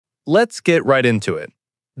Let's get right into it.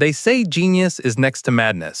 They say genius is next to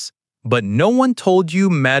madness, but no one told you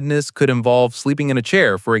madness could involve sleeping in a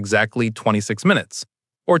chair for exactly 26 minutes,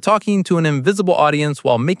 or talking to an invisible audience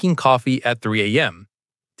while making coffee at 3 a.m.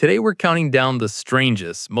 Today we're counting down the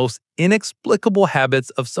strangest, most inexplicable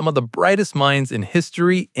habits of some of the brightest minds in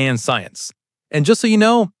history and science. And just so you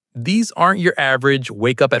know, these aren't your average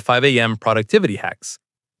wake up at 5 a.m. productivity hacks.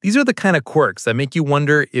 These are the kind of quirks that make you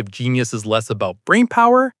wonder if genius is less about brain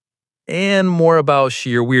power and more about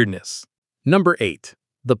sheer weirdness. Number 8.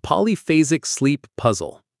 The polyphasic sleep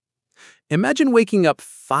puzzle. Imagine waking up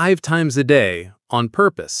 5 times a day on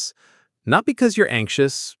purpose. Not because you're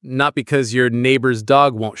anxious, not because your neighbor's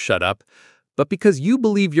dog won't shut up, but because you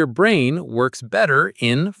believe your brain works better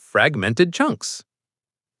in fragmented chunks.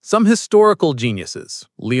 Some historical geniuses,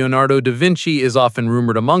 Leonardo da Vinci is often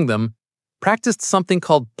rumored among them, practiced something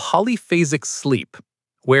called polyphasic sleep,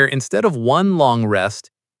 where instead of one long rest,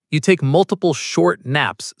 you take multiple short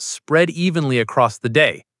naps spread evenly across the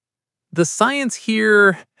day. The science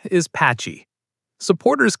here is patchy.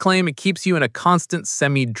 Supporters claim it keeps you in a constant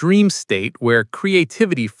semi-dream state where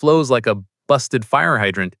creativity flows like a busted fire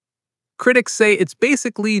hydrant. Critics say it's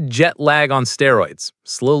basically jet lag on steroids,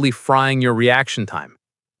 slowly frying your reaction time.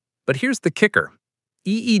 But here's the kicker.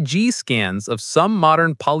 EEG scans of some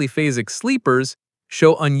modern polyphasic sleepers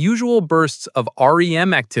show unusual bursts of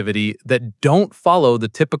REM activity that don't follow the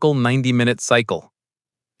typical 90-minute cycle.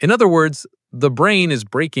 In other words, the brain is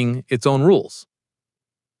breaking its own rules.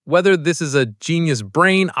 Whether this is a genius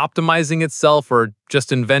brain optimizing itself or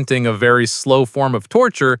just inventing a very slow form of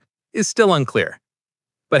torture is still unclear.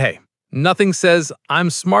 But hey, nothing says I'm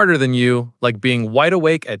smarter than you like being wide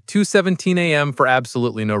awake at 2:17 a.m. for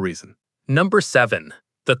absolutely no reason. Number 7.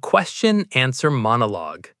 The question-answer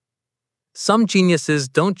monologue. Some geniuses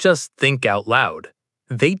don't just think out loud.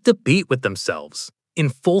 They debate with themselves, in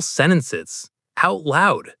full sentences, out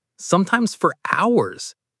loud, sometimes for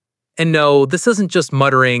hours. And no, this isn't just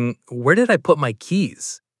muttering, "Where did I put my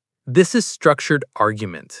keys?" This is structured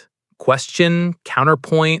argument. Question,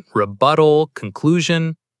 counterpoint, rebuttal,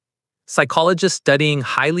 conclusion. Psychologists studying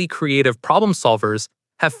highly creative problem solvers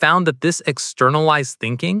have found that this externalized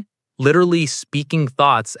thinking, literally speaking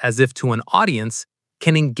thoughts as if to an audience,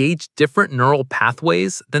 can engage different neural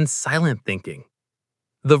pathways than silent thinking.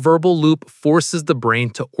 The verbal loop forces the brain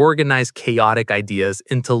to organize chaotic ideas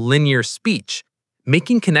into linear speech,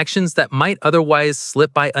 making connections that might otherwise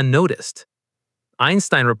slip by unnoticed.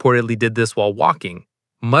 Einstein reportedly did this while walking,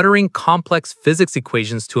 muttering complex physics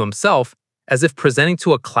equations to himself as if presenting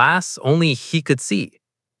to a class only he could see.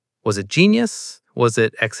 Was it genius? Was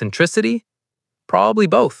it eccentricity? Probably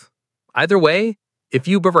both. Either way, if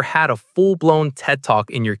you've ever had a full-blown TED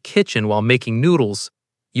Talk in your kitchen while making noodles,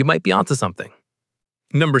 you might be onto something.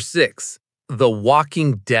 Number 6. The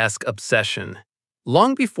walking desk obsession.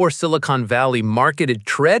 Long before Silicon Valley marketed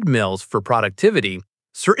treadmills for productivity,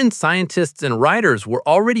 certain scientists and writers were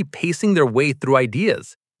already pacing their way through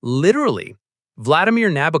ideas. Literally, Vladimir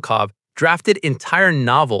Nabokov drafted entire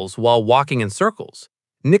novels while walking in circles.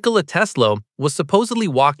 Nikola Tesla was supposedly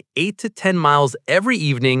walk 8 to 10 miles every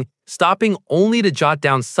evening, stopping only to jot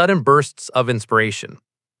down sudden bursts of inspiration.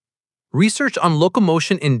 Research on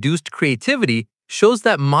locomotion-induced creativity shows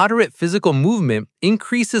that moderate physical movement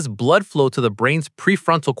increases blood flow to the brain's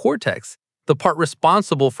prefrontal cortex, the part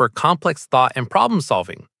responsible for complex thought and problem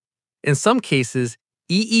solving. In some cases,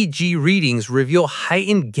 EEG readings reveal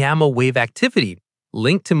heightened gamma wave activity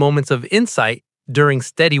linked to moments of insight during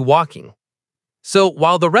steady walking. So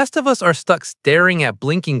while the rest of us are stuck staring at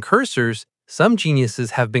blinking cursors, some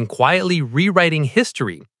geniuses have been quietly rewriting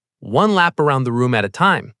history, one lap around the room at a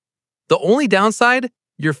time. The only downside?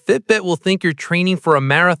 Your Fitbit will think you're training for a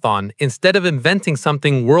marathon instead of inventing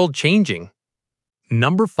something world-changing.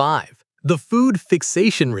 Number 5. The food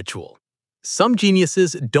fixation ritual. Some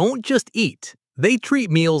geniuses don't just eat, they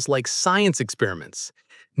treat meals like science experiments.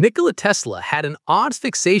 Nikola Tesla had an odd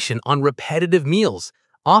fixation on repetitive meals,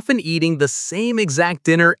 often eating the same exact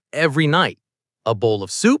dinner every night. A bowl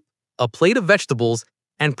of soup, a plate of vegetables,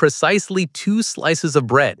 and precisely 2 slices of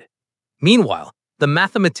bread. Meanwhile, the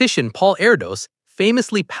mathematician Paul Erdos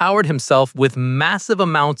famously powered himself with massive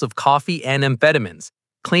amounts of coffee and amphetamines,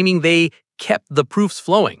 claiming they kept the proofs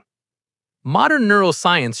flowing. Modern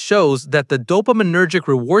neuroscience shows that the dopaminergic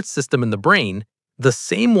reward system in the brain, the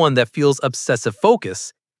same one that fuels obsessive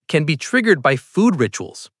focus, can be triggered by food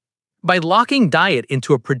rituals. By locking diet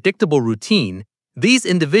into a predictable routine, these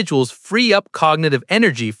individuals free up cognitive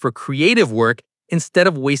energy for creative work instead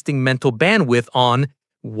of wasting mental bandwidth on,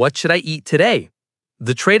 "What should I eat today?"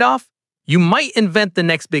 The trade-off? You might invent the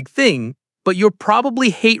next big thing, but you'll probably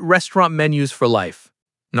hate restaurant menus for life.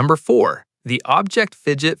 Number 4. The object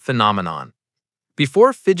fidget phenomenon.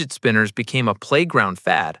 Before fidget spinners became a playground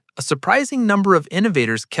fad, a surprising number of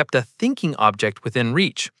innovators kept a thinking object within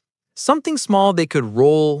reach, something small they could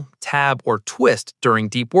roll, tab, or twist during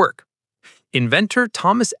deep work. Inventor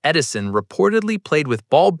Thomas Edison reportedly played with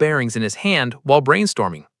ball bearings in his hand while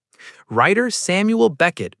brainstorming. Writer Samuel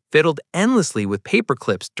Beckett fiddled endlessly with paper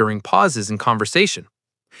clips during pauses in conversation.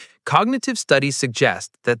 Cognitive studies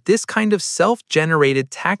suggest that this kind of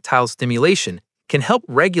self-generated tactile stimulation can help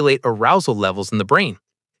regulate arousal levels in the brain,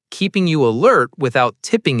 keeping you alert without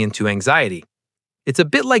tipping into anxiety. It's a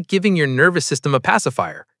bit like giving your nervous system a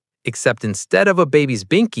pacifier, except instead of a baby's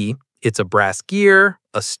binky, it's a brass gear,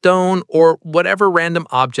 a stone, or whatever random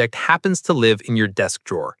object happens to live in your desk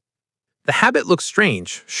drawer. The habit looks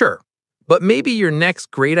strange, sure, but maybe your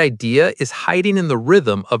next great idea is hiding in the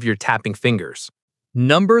rhythm of your tapping fingers.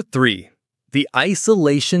 Number 3. The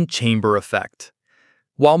isolation chamber effect.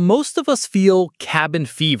 While most of us feel cabin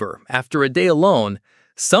fever after a day alone,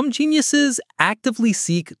 some geniuses actively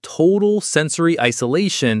seek total sensory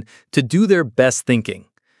isolation to do their best thinking.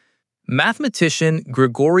 Mathematician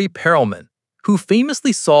Grigori Perelman, who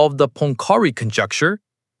famously solved the Poincare conjecture,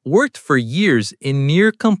 worked for years in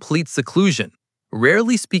near-complete seclusion,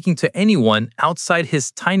 rarely speaking to anyone outside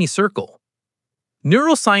his tiny circle.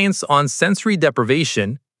 Neuroscience on sensory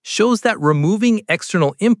deprivation shows that removing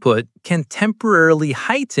external input can temporarily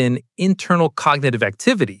heighten internal cognitive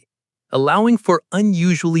activity, allowing for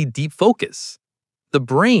unusually deep focus. The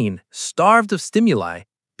brain, starved of stimuli,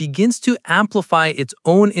 begins to amplify its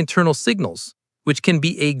own internal signals, which can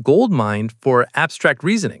be a goldmine for abstract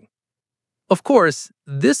reasoning. Of course,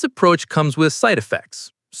 this approach comes with side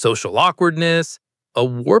effects: social awkwardness, a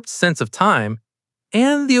warped sense of time,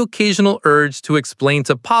 and the occasional urge to explain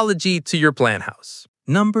topology to your plan house.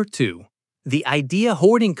 Number 2. The idea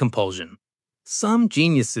hoarding compulsion. Some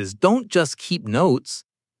geniuses don't just keep notes,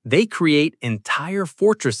 they create entire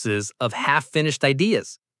fortresses of half-finished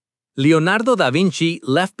ideas. Leonardo da Vinci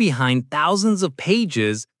left behind thousands of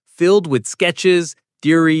pages filled with sketches,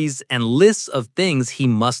 theories, and lists of things he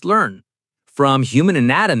must learn, from human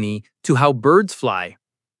anatomy to how birds fly.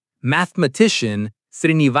 Mathematician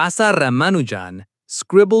Srinivasa Ramanujan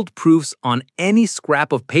scribbled proofs on any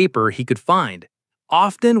scrap of paper he could find,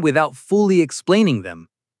 often without fully explaining them.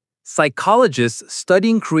 Psychologists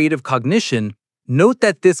studying creative cognition note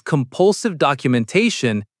that this compulsive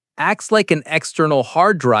documentation acts like an external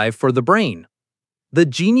hard drive for the brain. The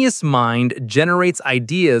genius mind generates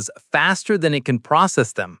ideas faster than it can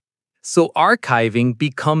process them, so archiving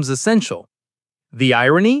becomes essential. The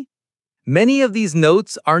irony? Many of these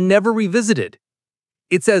notes are never revisited.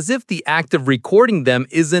 It's as if the act of recording them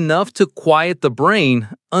is enough to quiet the brain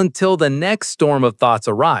until the next storm of thoughts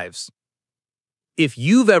arrives. If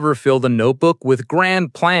you've ever filled a notebook with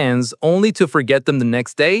grand plans only to forget them the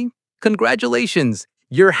next day, congratulations,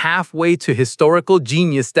 you're halfway to historical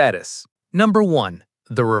genius status. Number 1.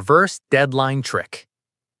 The reverse deadline trick.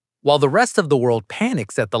 While the rest of the world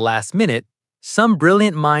panics at the last minute, some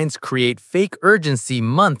brilliant minds create fake urgency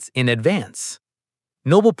months in advance.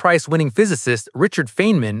 Nobel Prize-winning physicist Richard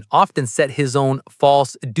Feynman often set his own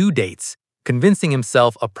false due dates, convincing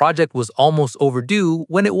himself a project was almost overdue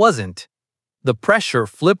when it wasn't. The pressure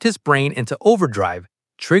flipped his brain into overdrive,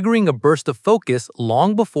 triggering a burst of focus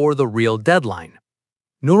long before the real deadline.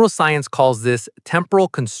 Neuroscience calls this temporal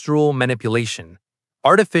construal manipulation,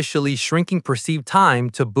 artificially shrinking perceived time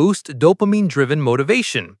to boost dopamine-driven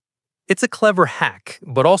motivation. It's a clever hack,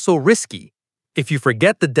 but also risky. If you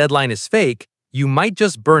forget the deadline is fake, you might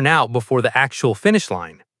just burn out before the actual finish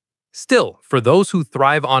line. Still, for those who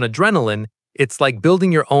thrive on adrenaline, it's like building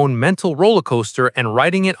your own mental roller coaster and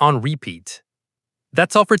riding it on repeat.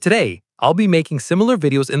 That's all for today. I'll be making similar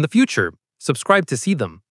videos in the future. Subscribe to see them.